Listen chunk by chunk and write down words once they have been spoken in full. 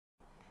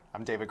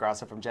I'm David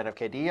Grossa from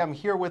JetFKD. I'm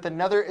here with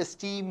another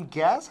esteemed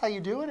guest. How you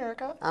doing,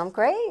 Erica? I'm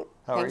great.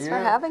 Thanks for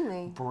having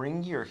me.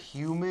 Bring your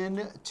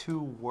human to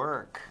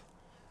work.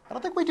 I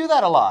don't think we do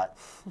that a lot.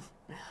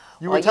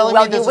 You were telling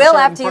me this. You will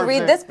after you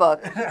read this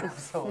book.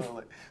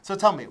 Absolutely. So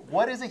tell me,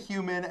 what is a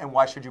human and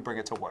why should you bring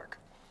it to work?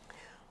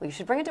 Well, you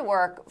should bring it to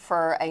work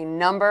for a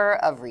number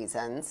of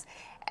reasons.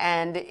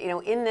 And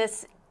in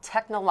this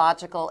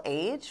technological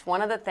age,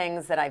 one of the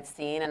things that I've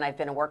seen, and I've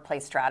been a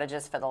workplace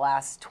strategist for the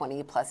last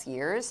 20 plus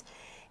years,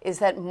 is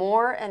that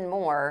more and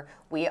more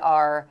we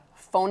are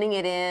phoning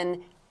it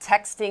in,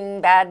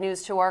 texting bad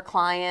news to our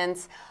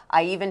clients.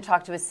 I even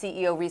talked to a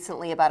CEO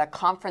recently about a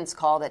conference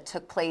call that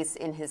took place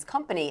in his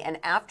company, and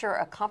after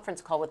a conference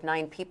call with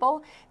 9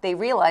 people, they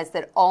realized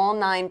that all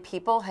 9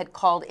 people had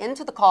called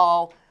into the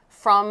call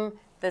from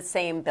the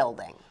same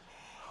building.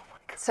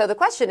 So the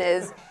question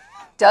is,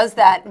 does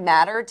that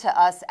matter to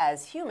us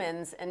as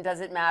humans, and does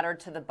it matter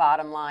to the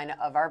bottom line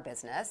of our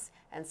business?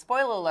 And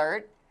spoiler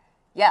alert,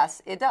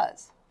 yes, it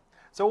does.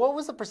 So what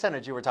was the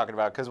percentage you were talking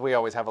about? Because we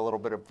always have a little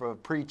bit of a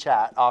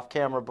pre-chat off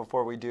camera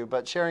before we do,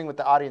 but sharing with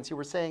the audience, you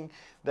were saying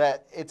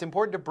that it's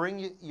important to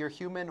bring your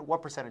human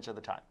what percentage of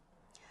the time?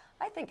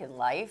 I think in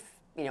life,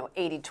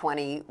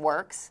 80-20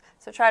 works.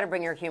 So try to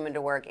bring your human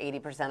to work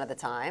 80% of the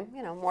time.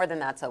 More than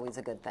that's always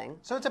a good thing.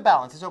 So it's a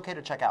balance. It's okay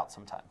to check out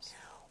sometimes.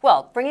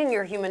 Well, bringing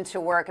your human to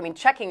work,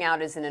 checking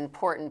out is an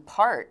important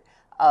part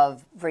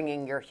of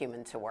bringing your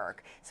human to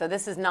work. So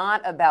this is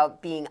not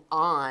about being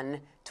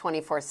on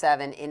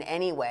 24/7 in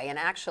any way. And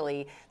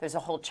actually, there's a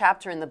whole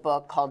chapter in the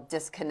book called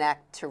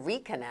Disconnect to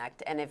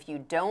Reconnect. And if you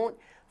don't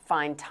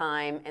find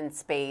time and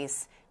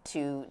space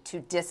to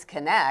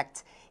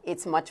disconnect,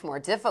 it's much more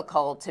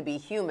difficult to be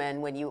human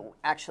when you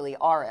actually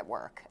are at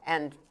work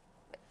and,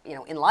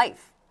 in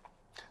life.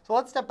 So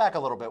let's step back a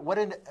little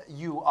bit.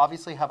 You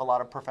obviously have a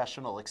lot of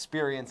professional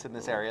experience in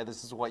this area.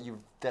 This is what you've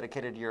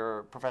dedicated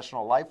your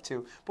professional life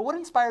to. But what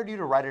inspired you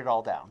to write it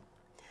all down?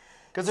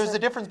 Because there's a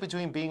difference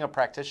between being a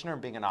practitioner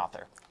and being an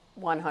author.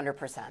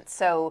 100%.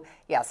 So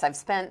yes, I've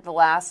spent the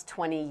last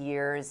 20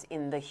 years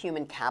in the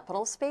human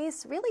capital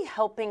space, really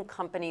helping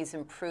companies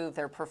improve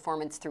their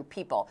performance through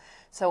people.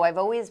 So I've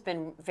always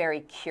been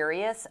very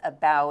curious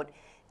about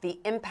the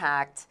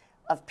impact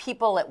of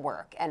people at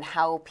work and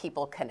how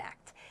people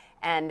connect.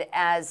 And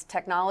as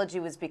technology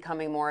was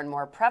becoming more and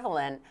more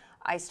prevalent,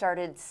 I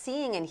started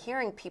seeing and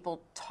hearing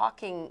people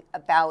talking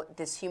about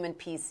this human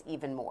piece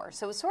even more.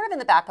 So it was sort of in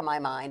the back of my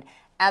mind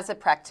as a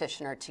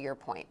practitioner, to your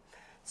point.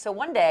 So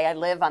one day, I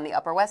live on the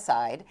Upper West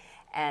Side,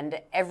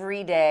 and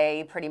every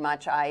day, pretty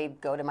much, I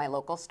go to my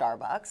local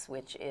Starbucks,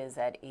 which is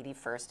at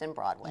 81st and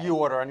Broadway. You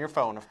order on your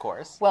phone, of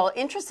course. Well,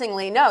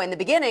 interestingly, no. In the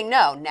beginning,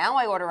 no. Now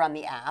I order on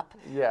the app.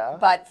 Yeah.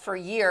 But for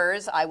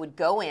years, I would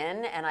go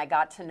in, and I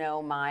got to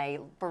know my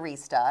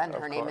barista, and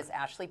her name is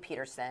Ashley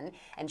Peterson,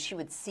 and she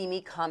would see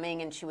me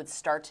coming, and she would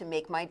start to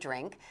make my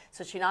drink.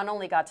 So she not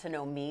only got to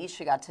know me,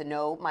 she got to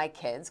know my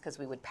kids, because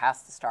we would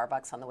pass the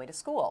Starbucks on the way to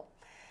school.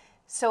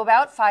 So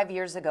about 5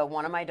 years ago,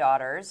 one of my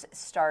daughters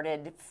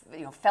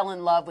fell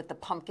in love with the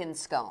pumpkin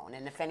scone.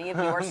 And if any of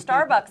you are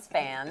Starbucks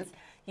fans,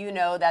 you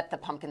know that the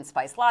pumpkin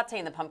spice latte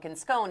and the pumpkin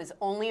scone is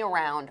only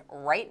around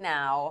right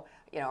now,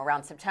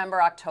 around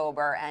September,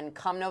 October, and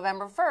come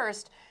November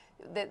 1st,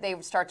 they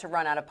start to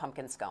run out of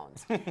pumpkin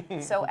scones.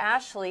 So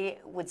Ashley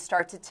would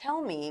start to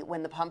tell me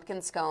when the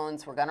pumpkin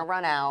scones were going to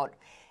run out,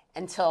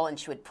 and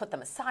she would put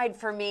them aside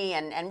for me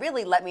and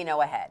really let me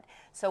know ahead.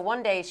 So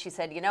one day she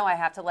said, I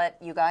have to let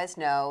you guys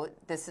know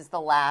this is the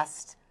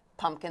last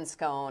pumpkin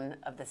scone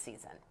of the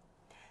season.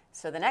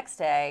 So the next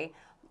day,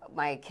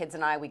 my kids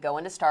and we go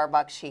into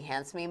Starbucks. She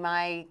hands me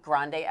my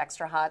grande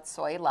extra hot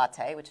soy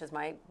latte, which is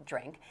my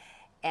drink.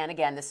 And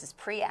again, this is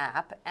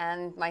pre-app,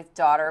 and my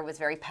daughter was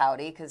very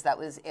pouty because that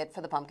was it for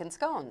the pumpkin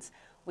scones.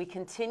 We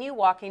continue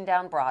walking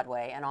down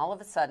Broadway, and all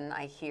of a sudden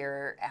I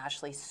hear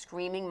Ashley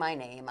screaming my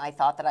name. I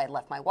thought that I had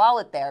left my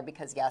wallet there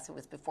because, yes, it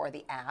was before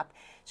the app.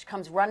 She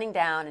comes running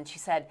down, and she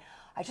said,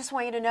 I just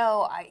want you to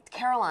know,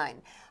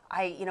 Caroline,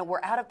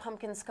 we're out of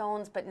pumpkin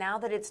scones, but now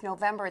that it's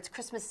November, it's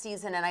Christmas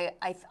season, and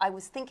I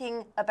was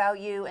thinking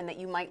about you and that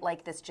you might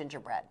like this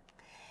gingerbread.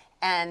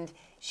 And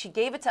she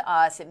gave it to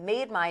us. It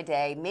made my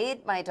day,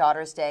 made my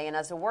daughter's day. And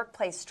as a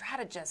workplace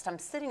strategist, I'm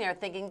sitting there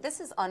thinking, this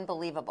is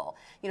unbelievable.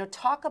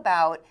 Talk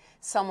about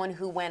someone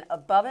who went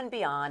above and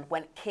beyond,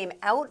 came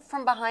out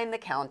from behind the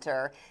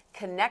counter,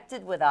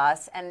 connected with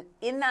us. And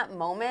in that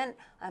moment,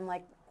 I'm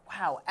like,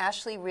 wow,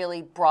 Ashley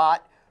really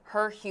brought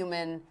her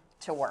human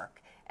to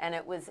work. And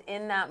it was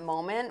in that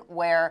moment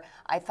where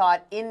I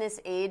thought, in this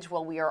age,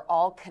 we are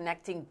all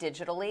connecting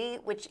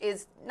digitally, which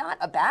is not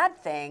a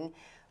bad thing,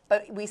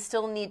 but we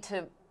still need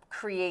to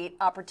create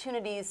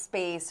opportunities,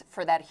 space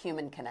for that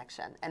human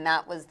connection. And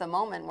that was the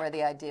moment where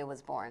the idea was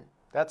born.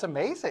 That's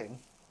amazing.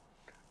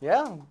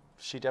 Yeah,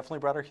 she definitely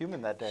brought her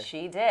human that day.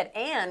 She did.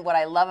 And what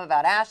I love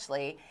about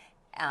Ashley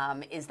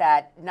is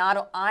that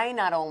I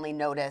not only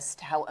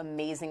noticed how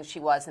amazing she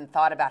was and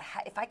thought about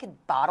if I could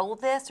bottle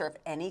this, or if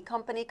any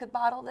company could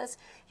bottle this,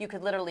 you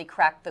could literally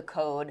crack the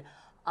code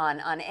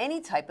on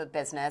any type of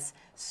business.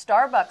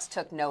 Starbucks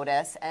took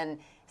notice and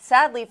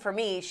sadly for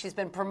me, she's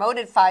been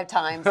promoted 5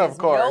 times. Of Is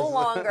course. no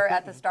longer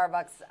at the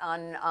Starbucks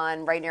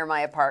on right near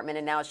my apartment,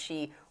 and now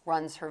she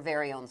runs her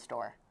very own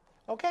store.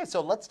 Okay,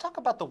 so let's talk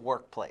about the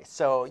workplace.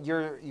 So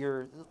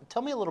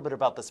tell me a little bit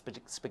about the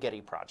spaghetti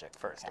project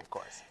first, of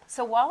course.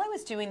 So while I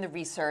was doing the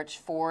research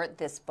for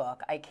this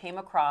book, I came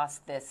across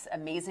this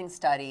amazing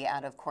study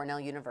out of Cornell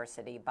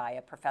University by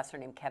a professor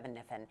named Kevin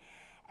Niffen.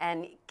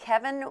 And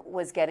Kevin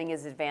was getting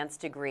his advanced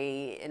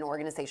degree in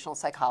organizational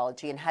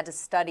psychology and had to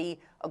study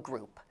a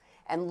group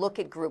and look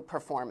at group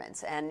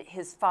performance. And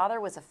his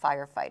father was a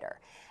firefighter.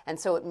 And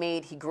so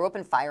he grew up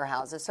in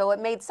firehouses, so it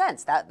made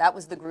sense. That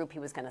was the group he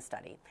was going to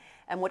study.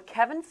 And what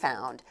Kevin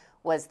found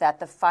was that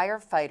the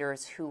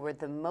firefighters who were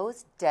the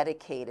most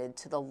dedicated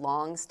to the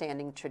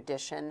long-standing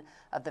tradition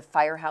of the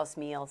firehouse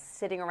meal,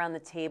 sitting around the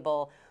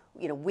table,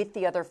 with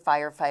the other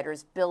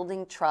firefighters,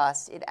 building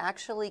trust, it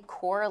actually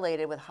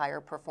correlated with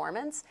higher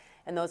performance,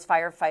 and those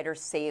firefighters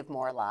saved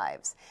more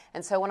lives.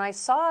 And so when I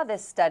saw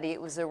this study,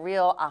 it was a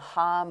real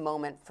aha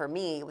moment for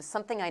me. It was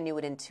something I knew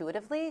it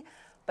intuitively,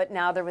 but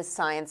now there was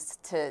science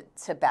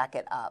to back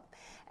it up.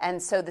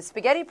 And so the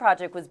Spaghetti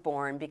Project was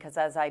born because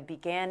as I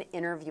began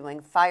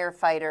interviewing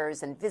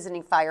firefighters and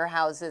visiting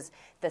firehouses,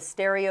 the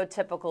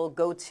stereotypical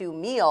go-to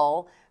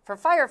meal for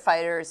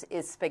firefighters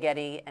is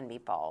spaghetti and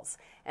meatballs.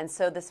 And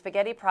so the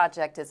Spaghetti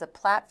Project is a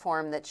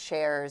platform that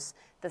shares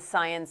the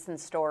science and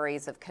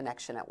stories of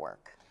connection at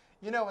work.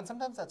 And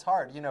sometimes that's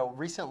hard.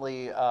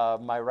 Recently,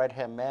 my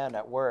right-hand man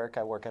at work,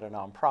 I work at a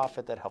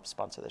nonprofit that helps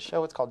sponsor the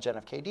show. It's called Gen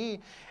FKD,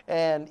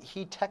 and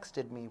he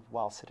texted me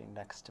while sitting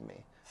next to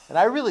me. And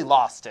I really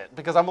lost it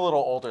because I'm a little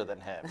older than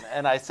him.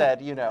 And I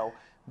said,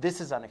 this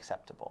is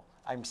unacceptable.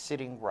 I'm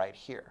sitting right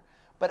here.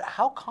 But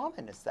how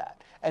common is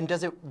that? And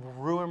does it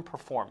ruin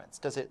performance?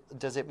 Does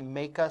it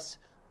make us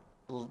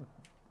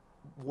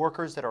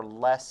workers that are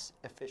less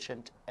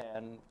efficient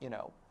and,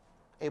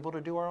 able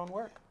to do our own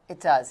work? It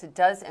does. It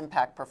does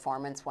impact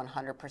performance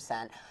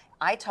 100%.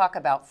 I talk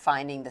about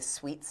finding the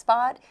sweet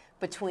spot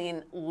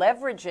between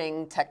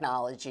leveraging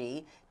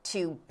technology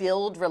to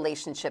build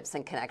relationships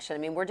and connection. I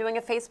mean, we're doing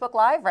a Facebook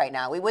Live right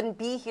now. We wouldn't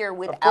be here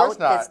without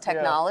this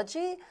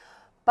technology,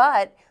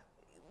 but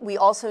we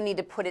also need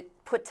to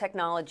put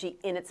technology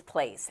in its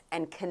place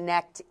and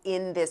connect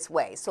in this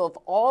way. So if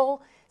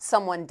all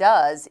someone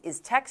does is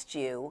text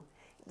you,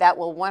 that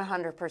will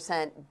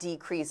 100%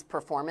 decrease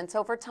performance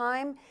over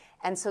time.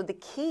 And so the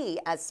key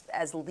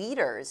as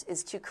leaders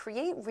is to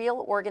create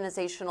real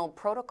organizational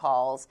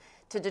protocols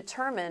to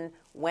determine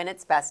when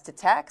it's best to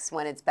text,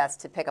 when it's best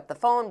to pick up the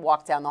phone,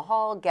 walk down the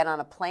hall, get on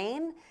a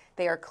plane.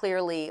 They are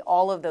clearly,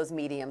 all of those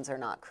mediums are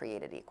not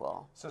created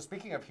equal. So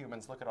speaking of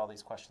humans, look at all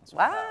these questions.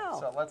 Wow.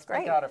 So let's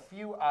pick out a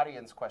few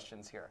audience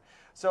questions here.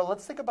 So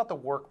let's think about the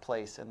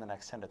workplace in the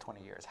next 10 to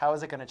 20 years. How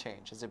is it going to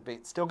change? Is it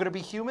still going to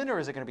be human, or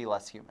is it going to be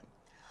less human?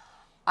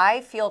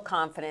 I feel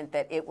confident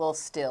that it will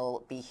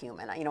still be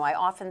human. I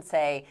often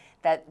say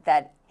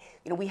that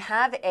we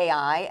have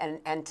AI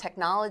and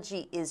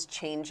technology is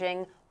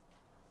changing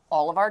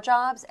all of our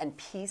jobs and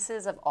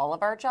pieces of all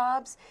of our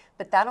jobs,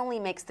 but that only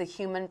makes the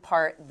human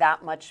part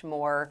that much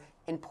more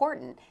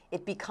important.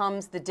 It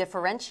becomes the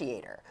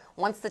differentiator.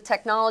 Once the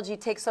technology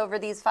takes over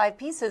these 5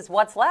 pieces,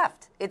 what's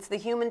left? It's the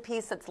human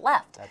piece that's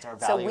left. That's our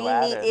value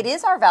add. It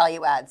is our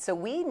value add. So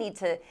we need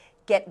to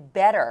get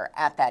better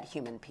at that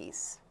human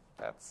piece.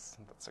 That's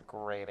a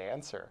great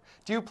answer.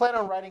 Do you plan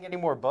on writing any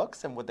more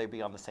books, and would they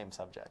be on the same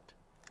subject?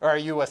 Or are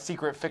you a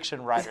secret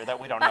fiction writer that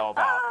we don't know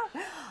about?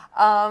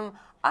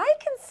 I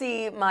can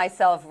see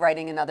myself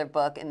writing another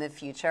book in the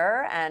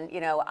future, and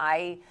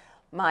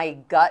my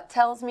gut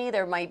tells me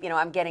there might,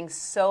 I'm getting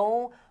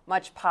so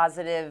much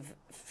positive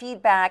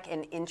feedback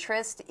and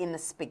interest in the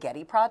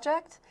Spaghetti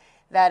Project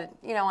that,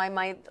 I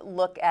might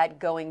look at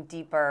going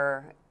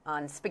deeper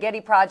on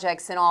spaghetti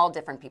projects in all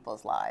different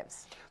people's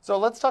lives. So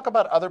let's talk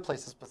about other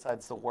places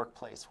besides the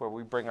workplace where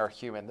we bring our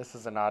human. This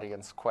is an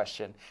audience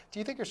question. Do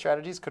you think your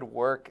strategies could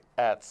work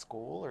at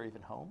school or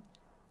even home?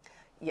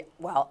 Yeah,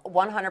 well,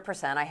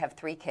 100%. I have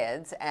 3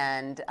 kids,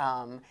 and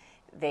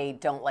they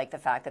don't like the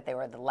fact that they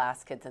were the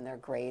last kids in their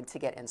grade to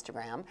get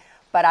Instagram.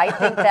 But I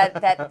think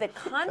that the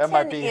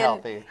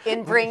content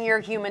in Bring Your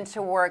Human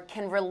to Work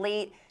can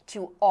relate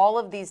to all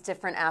of these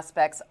different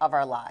aspects of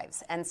our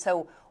lives. And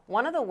so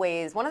one of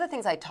the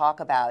things I talk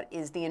about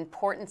is the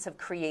importance of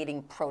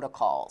creating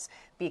protocols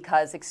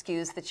because,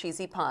 excuse the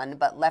cheesy pun,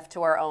 but left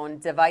to our own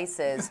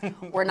devices,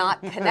 we're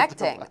not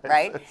connecting,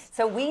 right?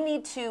 So we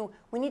need to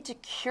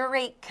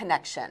curate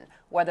connection,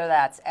 whether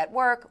that's at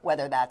work,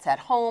 whether that's at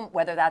home,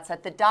 whether that's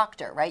at the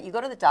doctor, right? You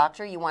go to the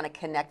doctor, you want to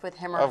connect with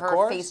him or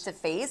her face to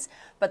face,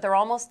 but they're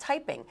almost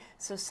typing.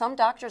 So some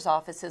doctors'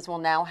 offices will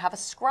now have a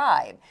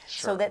scribe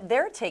so that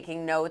they're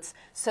taking notes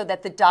so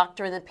that the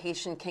doctor and the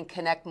patient can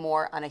connect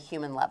more on a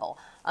human level.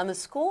 On the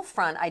school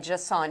front, I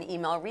just saw an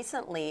email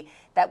recently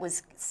that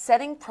was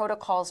setting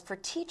protocols for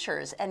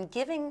teachers and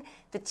giving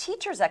the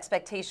teachers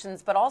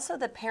expectations, but also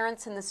the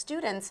parents and the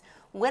students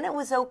when it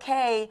was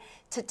okay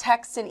to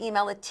text and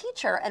email a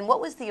teacher and what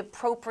was the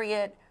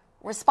appropriate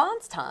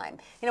response time.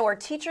 You know, are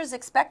teachers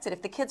expected,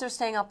 if the kids are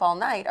staying up all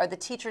night, are the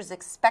teachers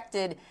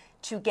expected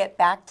to get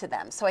back to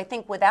them? So I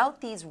think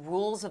without these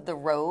rules of the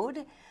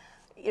road,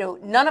 you know,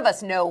 none of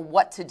us know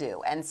what to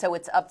do. And so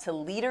it's up to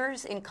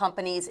leaders in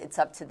companies, it's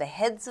up to the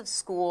heads of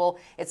school,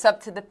 it's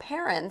up to the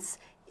parents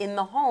in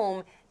the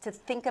home to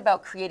think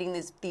about creating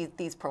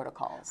these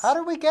protocols. How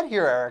did we get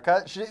here,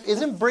 Erica?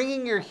 Isn't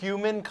bringing your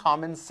human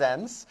common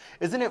sense,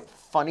 isn't it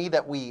funny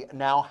that we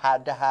now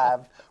had to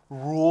have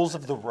rules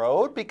of the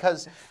road?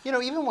 Because, you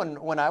know, even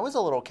when I was a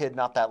little kid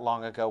not that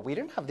long ago, we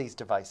didn't have these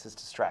devices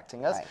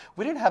distracting us. Right.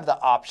 We didn't have the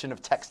option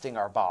of texting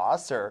our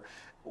boss or...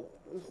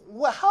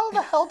 How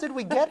the hell did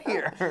we get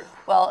here?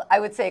 Well, I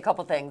would say a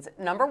couple things.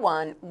 Number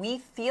one, we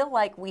feel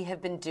like we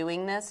have been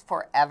doing this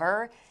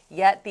forever,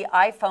 yet the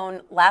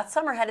iPhone last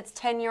summer had its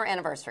 10-year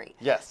anniversary.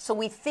 Yes. So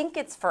we think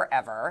it's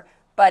forever,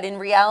 but in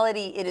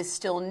reality, it is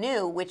still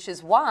new, which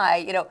is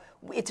why, you know,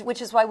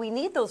 which is why we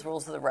need those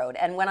rules of the road.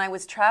 And when I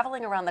was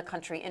traveling around the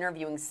country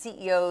interviewing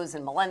CEOs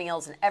and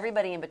millennials and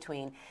everybody in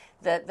between,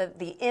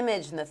 the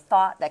image and the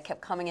thought that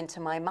kept coming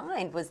into my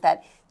mind was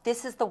that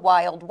this is the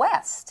Wild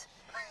West.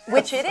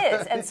 Which it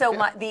is. And so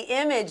the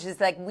image is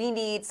like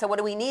so what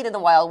do we need in the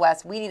Wild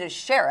West? We need a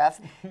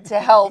sheriff to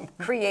help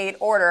create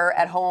order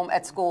at home,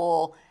 at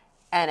school,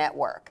 and at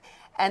work.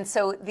 And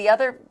so the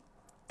other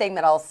thing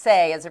that I'll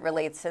say as it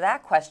relates to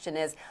that question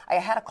is I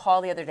had a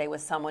call the other day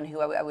with someone who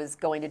I was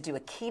going to do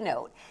a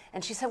keynote.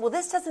 And she said, well,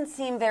 this doesn't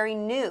seem very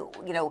new.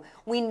 You know,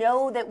 we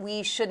know that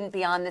we shouldn't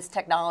be on this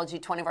technology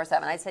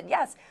 24/7. I said,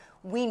 yes,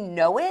 we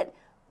know it,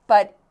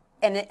 but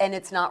and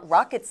it's not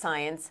rocket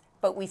science,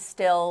 but we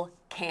still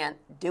can't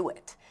do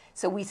it.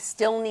 So we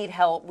still need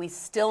help. We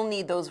still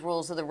need those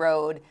rules of the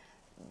road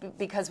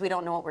because we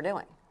don't know what we're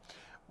doing.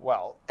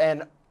 Well,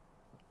 and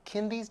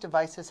can these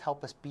devices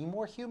help us be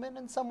more human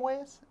in some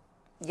ways?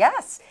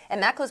 Yes,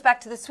 and that goes back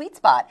to the sweet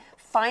spot.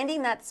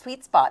 Finding that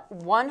sweet spot,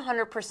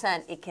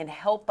 100% it can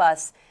help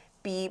us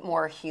be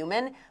more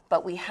human,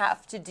 but we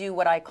have to do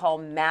what I call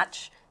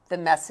match the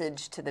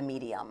message to the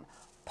medium.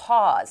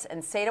 Pause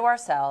and say to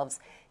ourselves,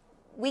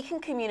 we can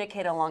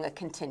communicate along a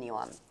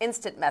continuum.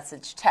 Instant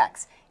message,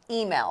 text,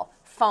 email,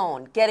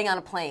 phone, getting on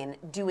a plane,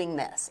 doing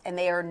this. And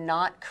they are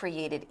not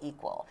created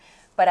equal.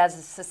 But as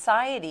a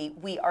society,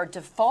 we are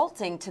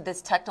defaulting to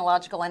this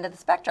technological end of the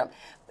spectrum.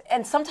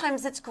 And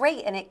sometimes it's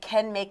great and it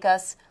can make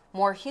us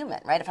more human,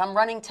 right? If I'm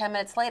running 10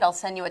 minutes late, I'll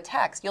send you a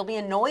text. You'll be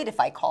annoyed if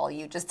I call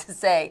you just to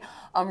say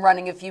I'm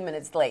running a few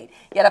minutes late.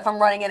 Yet if I'm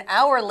running an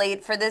hour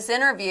late for this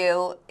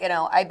interview, you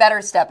know, I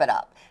better step it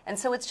up. And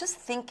so it's just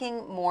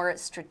thinking more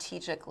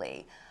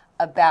strategically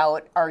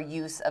about our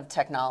use of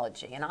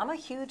technology. And I'm a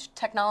huge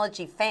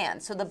technology fan.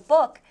 So the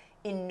book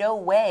in no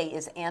way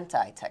is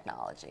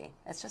anti-technology.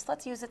 It's just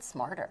let's use it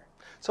smarter.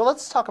 So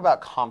let's talk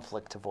about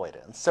conflict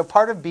avoidance. So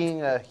part of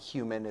being a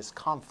human is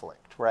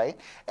conflict, right?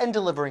 And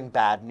delivering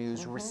bad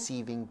news,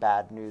 receiving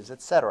bad news,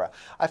 etc.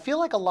 I feel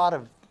like a lot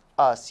of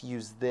us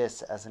use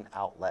this as an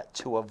outlet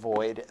to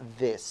avoid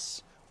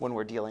this when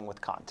we're dealing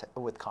with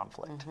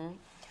conflict.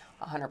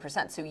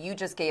 100%. So you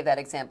just gave that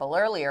example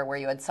earlier where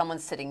you had someone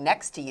sitting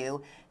next to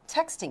you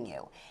texting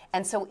you.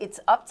 And so it's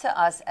up to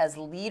us as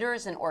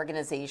leaders in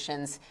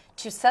organizations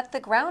to set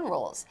the ground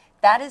rules.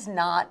 That is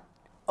not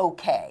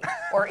okay.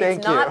 Or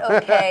it's not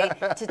okay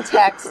to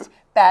text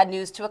bad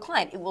news to a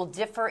client. It will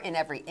differ in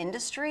every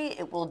industry.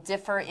 It will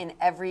differ in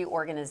every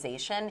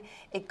organization.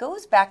 It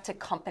goes back to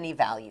company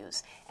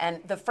values.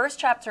 And the first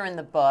chapter in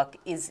the book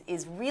is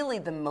really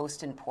the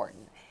most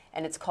important.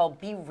 And it's called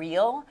Be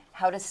Real,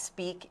 How to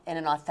Speak in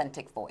an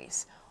Authentic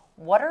Voice.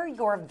 What are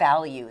your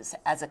values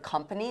as a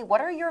company? What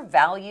are your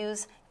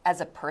values as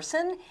a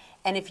person?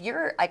 And if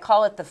you're, I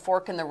call it the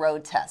fork in the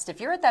road test.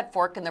 If you're at that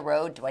fork in the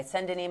road, do I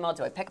send an email?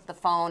 Do I pick up the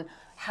phone?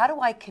 How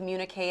do I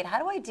communicate? How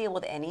do I deal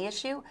with any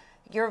issue?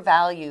 Your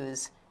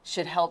values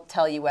should help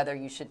tell you whether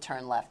you should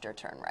turn left or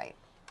turn right.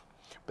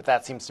 But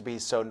that seems to be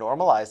so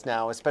normalized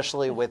now,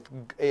 especially with,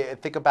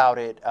 think about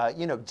it,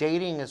 you know,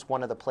 dating is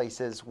one of the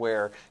places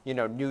where, you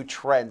know, new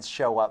trends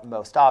show up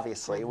most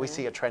obviously. We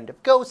see a trend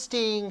of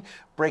ghosting,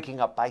 breaking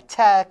up by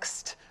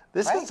text.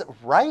 This is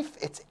rife.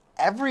 It's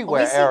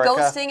everywhere, Erica. We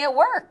see ghosting at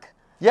work.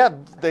 Yeah,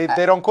 they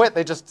don't quit.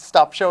 They just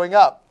stop showing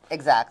up.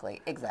 Exactly.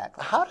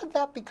 How did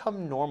that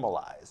become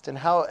normalized? And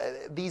how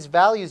these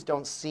values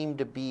don't seem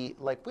to be,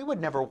 like, we would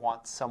never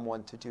want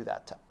someone to do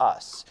that to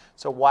us.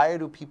 So why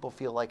do people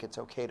feel like it's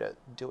okay to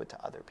do it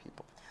to other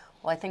people?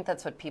 Well, I think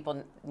that's what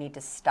people need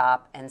to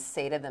stop and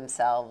say to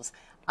themselves.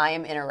 I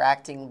am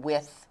interacting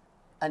with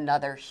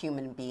another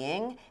human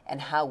being,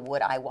 and how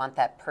would I want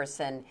that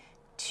person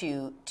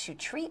to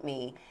treat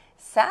me?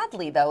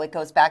 Sadly, though, it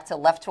goes back to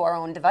left to our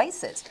own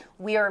devices.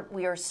 We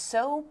are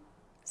so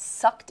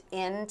sucked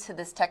into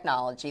this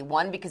technology,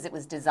 one, because it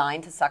was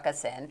designed to suck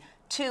us in.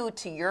 Two,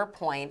 to your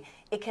point,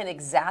 it can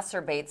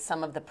exacerbate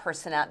some of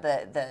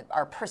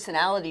our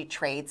personality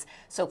traits.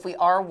 So if we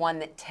are one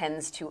that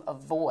tends to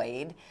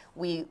avoid,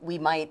 we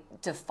might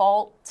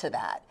default to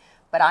that.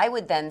 But I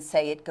would then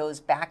say it goes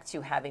back to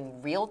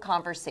having real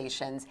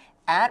conversations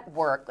at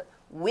work.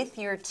 with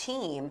your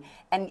team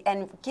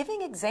and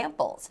giving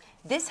examples.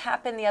 This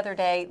happened the other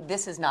day,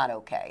 this is not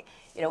okay.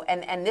 You know,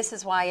 and this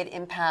is why it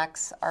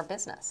impacts our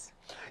business.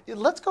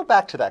 Let's go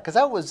back to that, because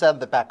that was at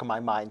the back of my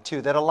mind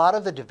too, that a lot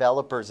of the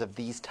developers of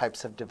these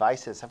types of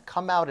devices have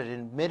come out and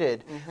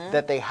admitted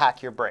that they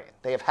hack your brain.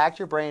 They have hacked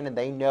your brain and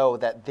they know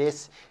that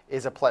this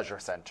is a pleasure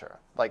center.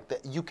 Like,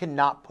 that you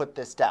cannot put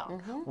this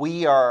down.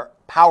 We are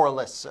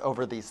powerless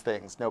over these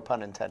things, no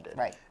pun intended.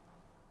 Right.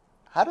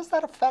 How does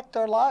that affect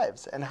our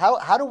lives? And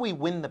how do we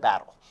win the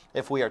battle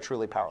if we are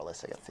truly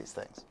powerless against these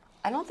things?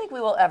 I don't think we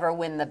will ever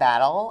win the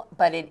battle,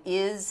 but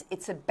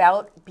it's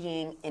about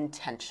being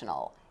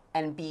intentional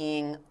and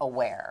being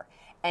aware,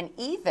 and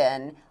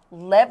even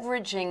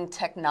leveraging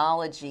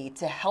technology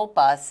to help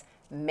us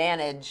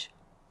manage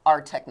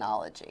our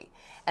technology.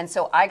 And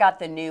so I got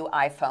the new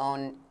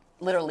iPhone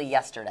literally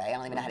yesterday. I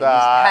don't even know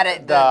how to use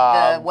it.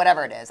 The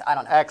whatever it is. I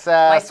don't know.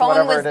 XS, my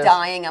phone was it is.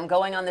 dying. I'm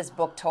going on this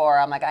book tour.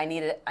 I'm like, I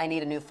need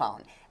a new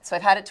phone. So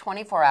I've had it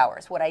 24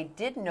 hours. What I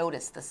did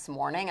notice this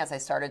morning as I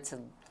started to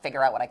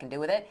figure out what I can do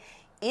with it,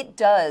 it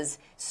does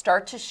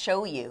start to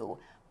show you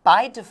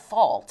by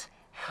default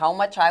how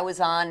much I was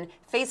on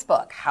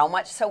Facebook, how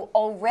much. So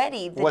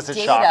already the was it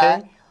data.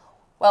 Shocking?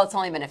 Well, it's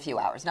only been a few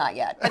hours, not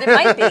yet, but it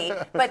might be.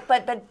 But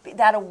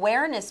that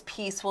awareness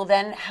piece will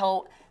then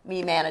help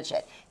me manage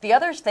it. The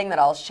other thing that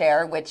I'll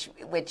share, which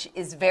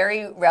is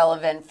very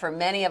relevant for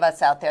many of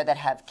us out there that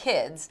have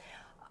kids,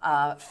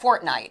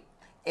 Fortnite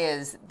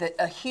is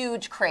a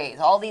huge craze.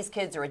 All these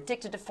kids are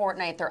addicted to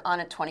Fortnite. They're on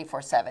it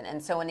 24/7.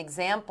 And so an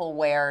example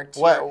where...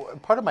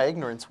 Part of my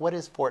ignorance, what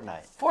is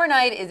Fortnite?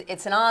 Fortnite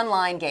it's an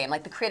online game.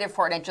 Like the creator of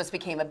Fortnite just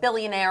became a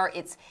billionaire.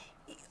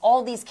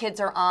 All these kids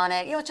are on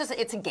it. You know,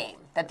 it's a game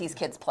that these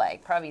kids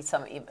play. Probably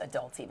some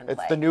adults even play.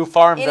 It's the new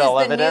Farmville,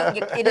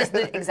 evidently.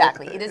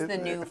 Exactly. It is the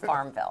new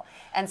Farmville.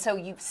 And so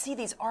you see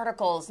these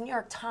articles, New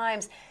York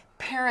Times,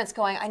 parents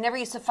going, I never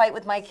used to fight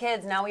with my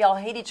kids. Now we all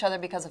hate each other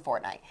because of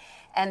Fortnite.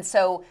 And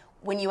so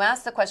when you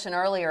asked the question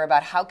earlier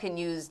about how can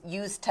you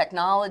use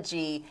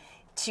technology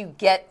to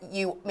get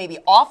you maybe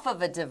off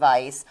of a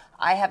device,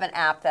 I have an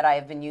app that I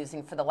have been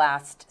using for the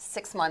last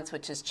 6 months,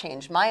 which has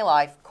changed my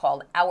life,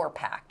 called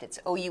Hourpact. It's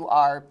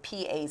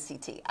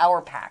OURPACT,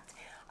 Hourpact.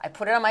 I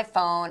put it on my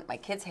phone. My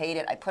kids hate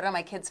it. I put it on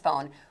my kid's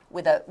phone.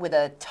 With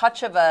a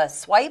touch of a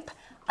swipe,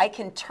 I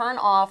can turn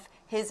off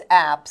his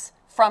apps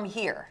from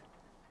here.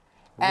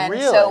 And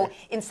really? So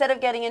instead of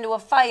getting into a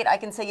fight, I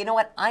can say, you know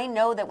what? I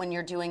know that when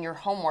you're doing your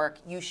homework,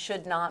 you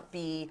should not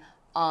be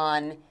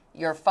on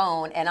your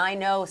phone. And I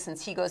know,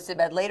 since he goes to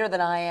bed later than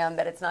I am,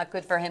 that it's not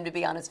good for him to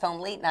be on his phone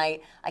late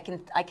night. I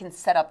can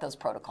set up those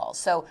protocols.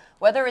 So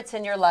whether it's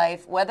in your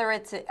life, whether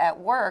it's at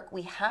work,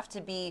 we have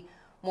to be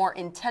more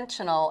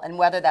intentional, and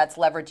whether that's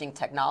leveraging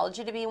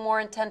technology to be more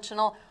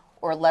intentional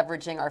or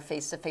leveraging our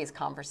face-to-face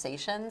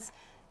conversations,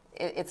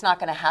 it's not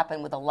going to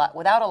happen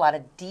without a lot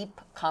of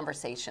deep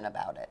conversation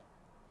about it.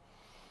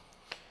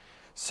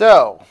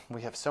 So,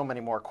 we have so many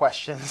more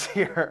questions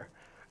here.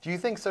 Do you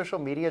think social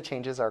media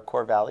changes our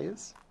core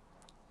values?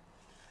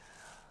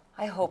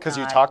 I hope not. Because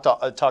you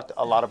talked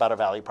a lot about a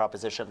value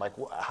proposition, like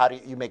how do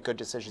you make good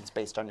decisions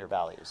based on your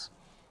values?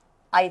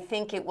 I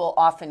think it will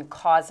often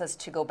cause us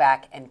to go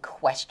back and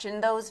question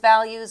those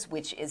values,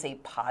 which is a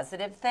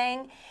positive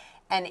thing.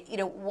 And you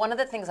know, one of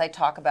the things I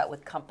talk about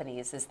with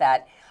companies is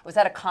that I was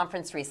at a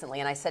conference recently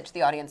and I said to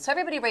the audience, so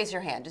everybody raise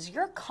your hand. Does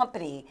your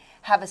company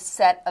have a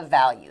set of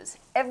values?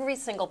 Every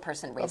single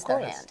person raised their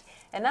hand.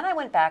 And then I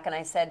went back and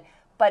I said,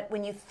 but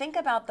when you think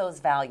about those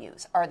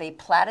values, are they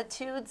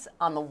platitudes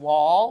on the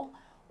wall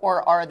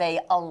or are they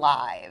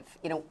alive,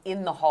 you know,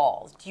 in the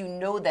halls? Do you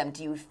know them?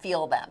 Do you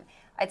feel them?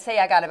 I'd say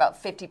I got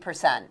about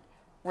 50%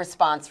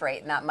 response rate,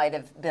 and that might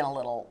have been a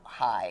little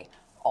high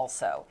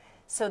also.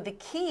 So the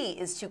key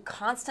is to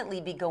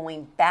constantly be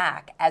going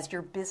back as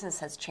your business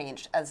has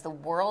changed, as the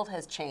world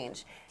has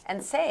changed,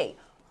 and say,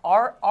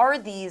 are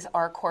these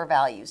our core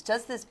values?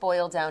 Does this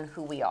boil down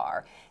who we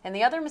are? And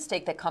the other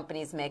mistake that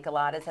companies make a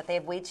lot is that they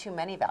have way too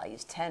many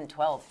values, 10,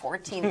 12,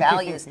 14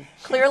 values.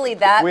 Clearly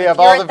that, we have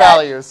all the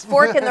values.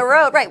 Fork in the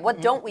road, right, what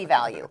don't we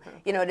value?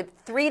 You know,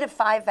 3 to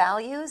 5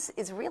 values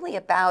is really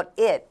about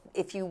it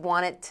if you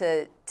want it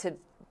to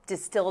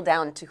distill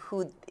down to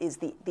who is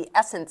the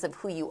essence of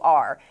who you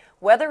are,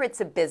 whether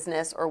it's a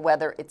business or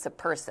whether it's a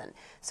person.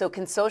 So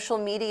can social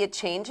media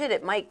change it?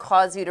 It might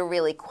cause you to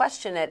really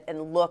question it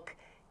and look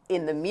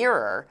in the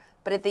mirror,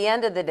 but at the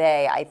end of the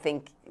day, I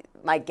think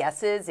my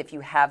guess is if you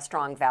have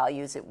strong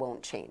values, it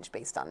won't change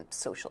based on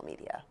social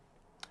media.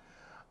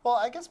 Well,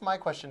 I guess my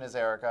question is,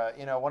 Erica,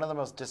 you know, one of the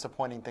most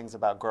disappointing things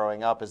about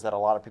growing up is that a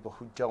lot of people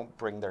who don't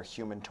bring their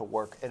human to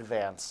work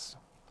advance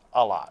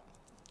a lot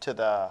to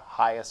the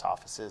highest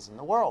offices in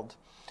the world.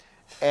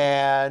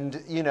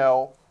 And, you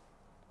know,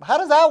 how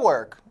does that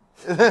work?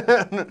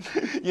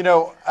 You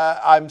know,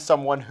 I'm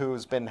someone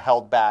who's been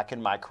held back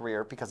in my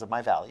career because of my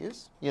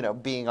values. You know,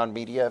 being on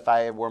media, if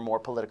I were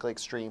more politically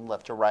extreme,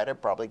 left or right, I'd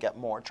probably get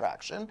more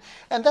traction.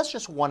 And that's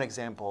just one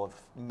example of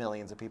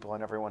millions of people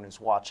and everyone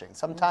who's watching.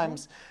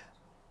 Sometimes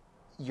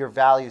your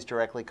values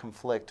directly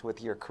conflict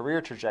with your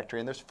career trajectory,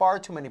 and there's far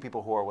too many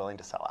people who are willing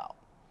to sell out.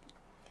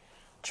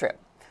 True.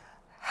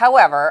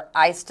 However,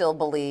 I still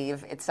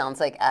believe, it sounds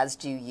like, as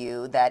do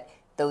you, that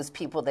those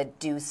people that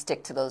do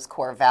stick to those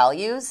core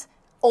values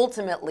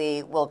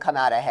ultimately will come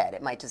out ahead.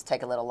 It might just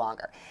take a little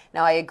longer.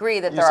 Now, I agree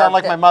that you sound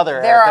like my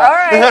mother, there Erica. are, all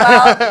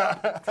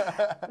right,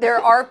 well, there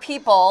are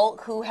people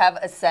who have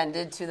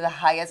ascended to the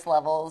highest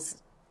levels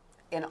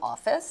in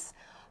office,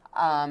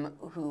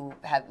 who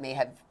may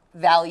have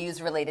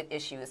values-related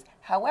issues.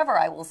 However,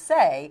 I will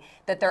say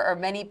that there are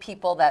many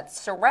people that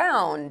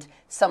surround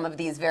some of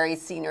these very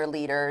senior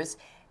leaders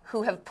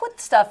who have put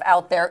stuff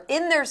out there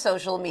in their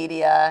social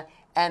media,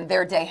 and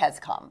their day has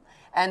come.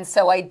 And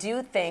so I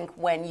do think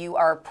when you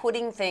are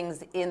putting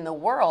things in the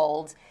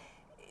world,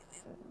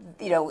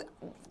 you know,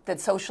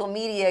 that social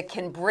media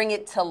can bring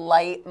it to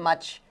light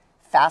much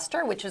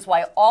faster, which is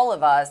why all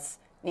of us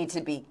need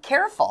to be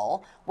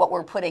careful what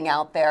we're putting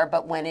out there.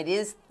 But when it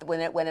is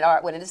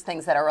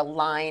things that are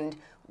aligned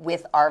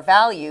with our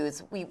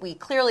values, we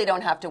clearly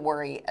don't have to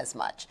worry as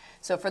much.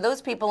 So for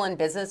those people in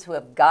business who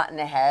have gotten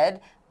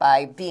ahead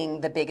by being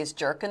the biggest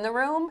jerk in the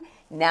room,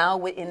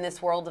 now in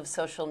this world of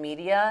social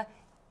media,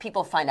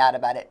 people find out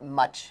about it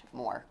much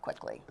more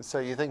quickly. So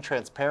you think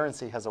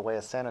transparency has a way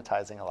of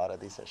sanitizing a lot of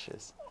these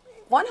issues?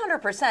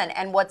 100%.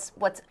 And what's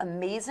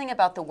amazing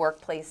about the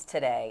workplace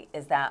today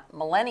is that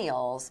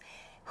millennials,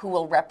 who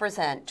will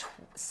represent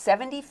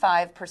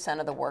 75%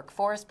 of the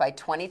workforce by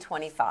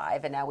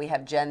 2025, and now we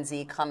have Gen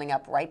Z coming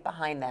up right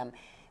behind them,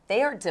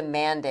 they are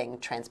demanding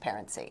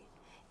transparency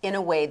in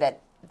a way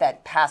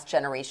that past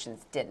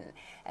generations didn't.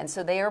 And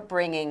so they are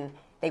bringing,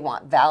 they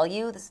want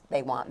values,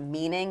 they want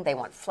meaning, they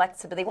want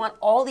flexibility, they want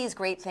all these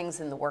great things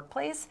in the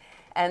workplace.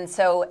 And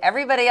so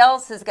everybody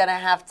else is going to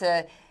have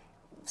to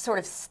sort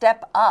of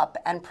step up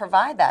and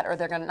provide that, or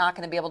they're not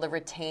going to be able to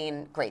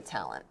retain great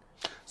talent.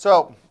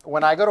 So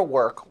when I go to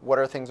work, what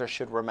are things I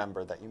should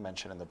remember that you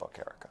mentioned in the book,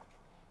 Erica?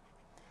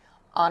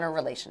 Honor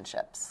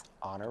relationships.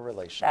 Honor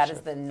relationships. That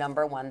is the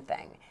number one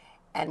thing.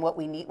 And what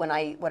we need, what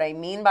I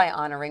mean by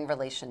honoring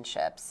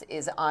relationships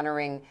is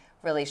honoring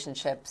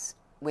relationships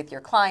with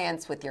your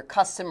clients, with your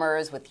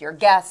customers, with your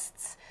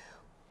guests,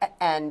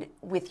 and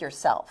with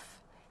yourself.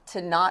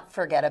 To not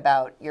forget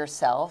about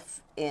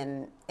yourself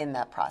in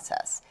that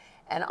process.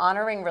 And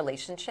honoring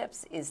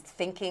relationships is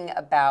thinking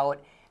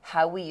about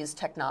how we use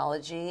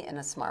technology in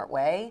a smart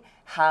way,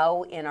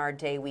 how in our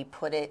day we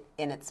put it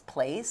in its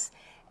place.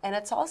 And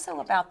it's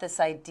also about this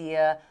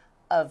idea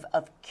of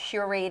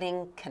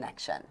curating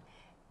connection.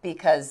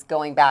 Because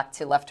going back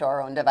to left to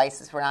our own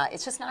devices,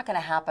 it's just not going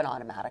to happen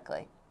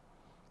automatically.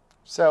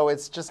 So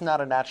it's just not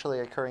a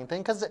naturally occurring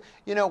thing? Because,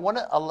 you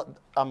know,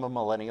 I'm a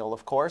millennial,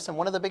 of course, and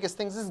one of the biggest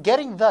things is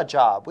getting the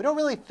job. We don't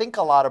really think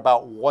a lot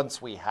about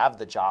once we have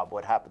the job,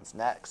 what happens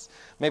next.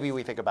 Maybe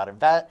we think about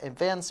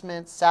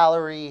advancement,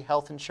 salary,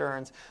 health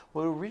insurance.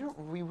 Well,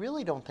 we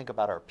really don't think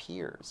about our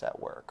peers at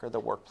work or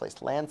the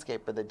workplace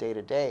landscape or the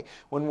day-to-day.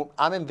 When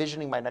I'm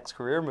envisioning my next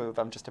career move,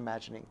 I'm just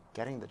imagining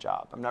getting the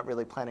job. I'm not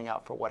really planning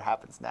out for what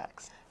happens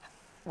next.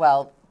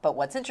 Well, but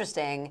what's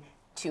interesting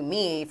to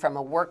me, from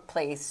a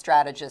workplace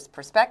strategist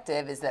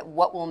perspective, is that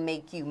what will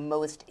make you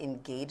most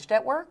engaged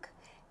at work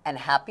and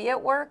happy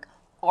at work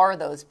are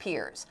those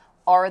peers,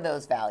 are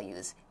those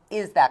values,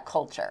 is that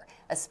culture,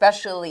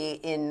 especially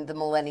in the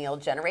millennial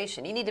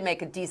generation. You need to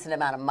make a decent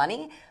amount of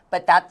money,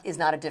 but that is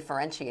not a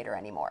differentiator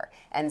anymore.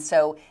 And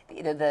so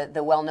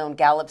the well-known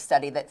Gallup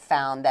study that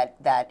found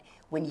that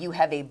when you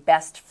have a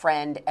best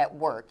friend at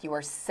work, you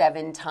are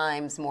 7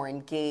 times more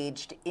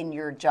engaged in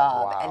your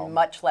job. Wow. And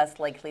much less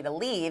likely to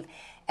leave.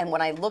 And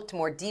when I looked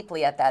more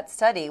deeply at that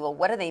study, well,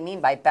 what do they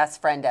mean by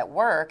best friend at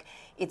work?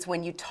 It's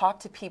when you talk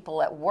to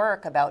people at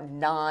work about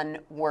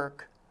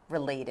non-work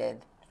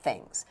related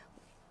things,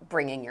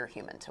 bringing your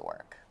human to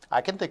work. I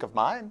can think of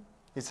mine.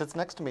 He sits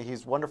next to me.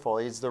 He's wonderful.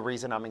 He's the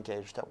reason I'm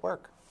engaged at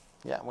work.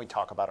 Yeah, and we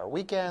talk about our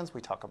weekends. We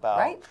talk about,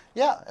 right.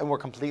 Yeah, and we're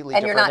completely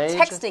and different you're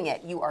not texting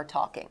it, you are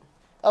talking.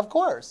 Of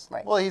course.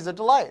 Right. Well, he's a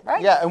delight.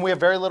 Right. Yeah, and we have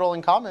very little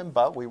in common,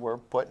 but we were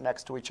put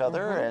next to each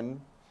other,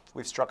 and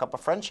we've struck up a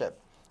friendship.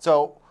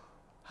 So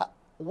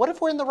what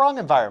if we're in the wrong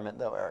environment,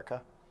 though,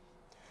 Erica?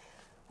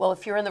 Well,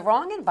 if you're in the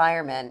wrong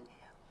environment,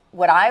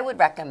 what I would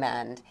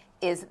recommend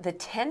is the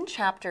 10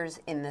 chapters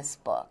in this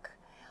book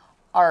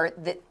are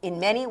that in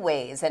many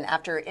ways, and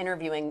after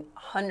interviewing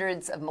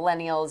hundreds of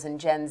millennials and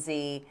Gen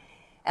Z,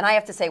 and I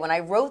have to say, when I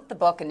wrote the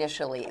book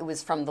initially, it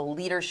was from the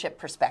leadership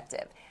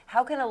perspective.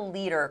 How can a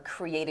leader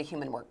create a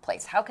human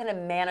workplace? How can a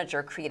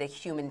manager create a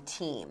human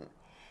team?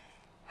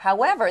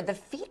 However, the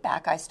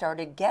feedback I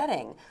started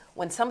getting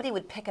when somebody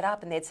would pick it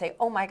up and they'd say,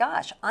 oh my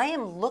gosh, I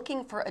am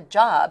looking for a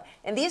job,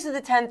 and these are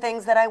the 10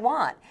 things that I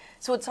want.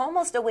 So it's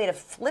almost a way to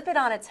flip it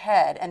on its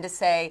head and to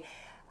say,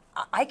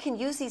 I can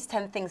use these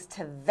 10 things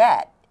to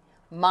vet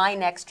my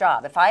next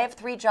job. If I have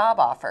 3 job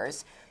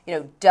offers,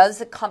 does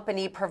the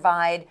company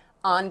provide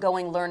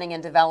ongoing learning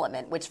and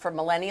development, which for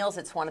millennials,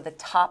 it's one of the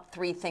top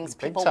 3 things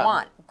people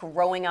want,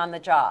 growing on the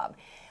job.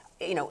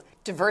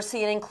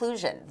 Diversity and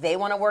inclusion. They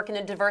want to work in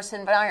a diverse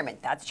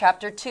environment. That's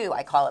chapter 2.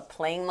 I call it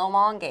playing the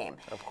long game.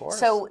 Of course.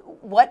 So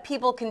what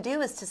people can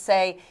do is to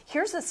say,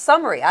 here's a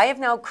summary. I have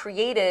now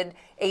created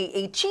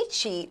a cheat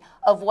sheet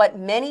of what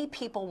many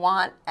people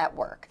want at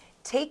work.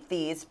 Take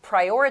these,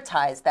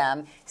 prioritize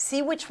them,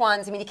 see which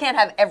ones. I mean, you can't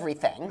have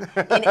everything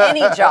in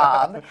any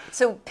job.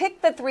 So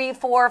pick the 3,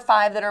 4,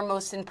 5 that are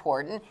most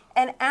important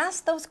and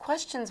ask those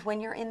questions when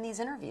you're in these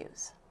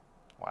interviews.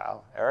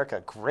 Wow,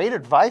 Erica, great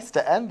advice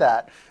to end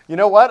that. You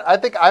know what? I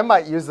think I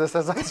might use this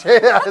as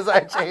I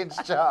change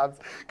jobs.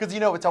 Because, you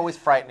know, it's always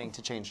frightening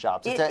to change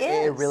jobs.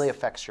 It really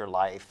affects your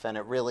life. And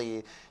it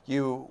really,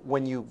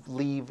 when you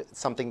leave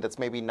something that's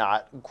maybe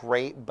not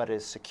great but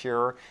is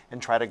secure and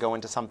try to go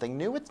into something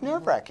new, it's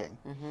nerve-wracking.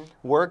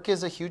 Work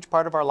is a huge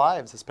part of our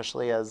lives,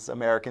 especially as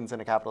Americans in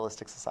a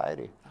capitalistic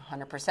society.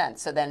 100%.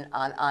 So then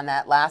on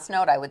that last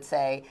note, I would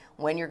say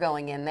when you're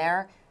going in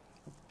there,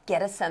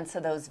 get a sense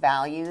of those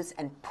values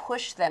and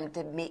push them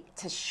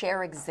to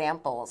share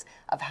examples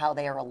of how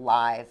they are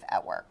alive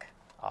at work.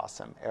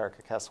 Awesome.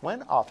 Erica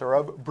Keswin, author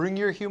of Bring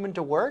Your Human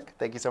to Work.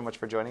 Thank you so much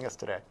for joining us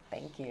today.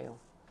 Thank you.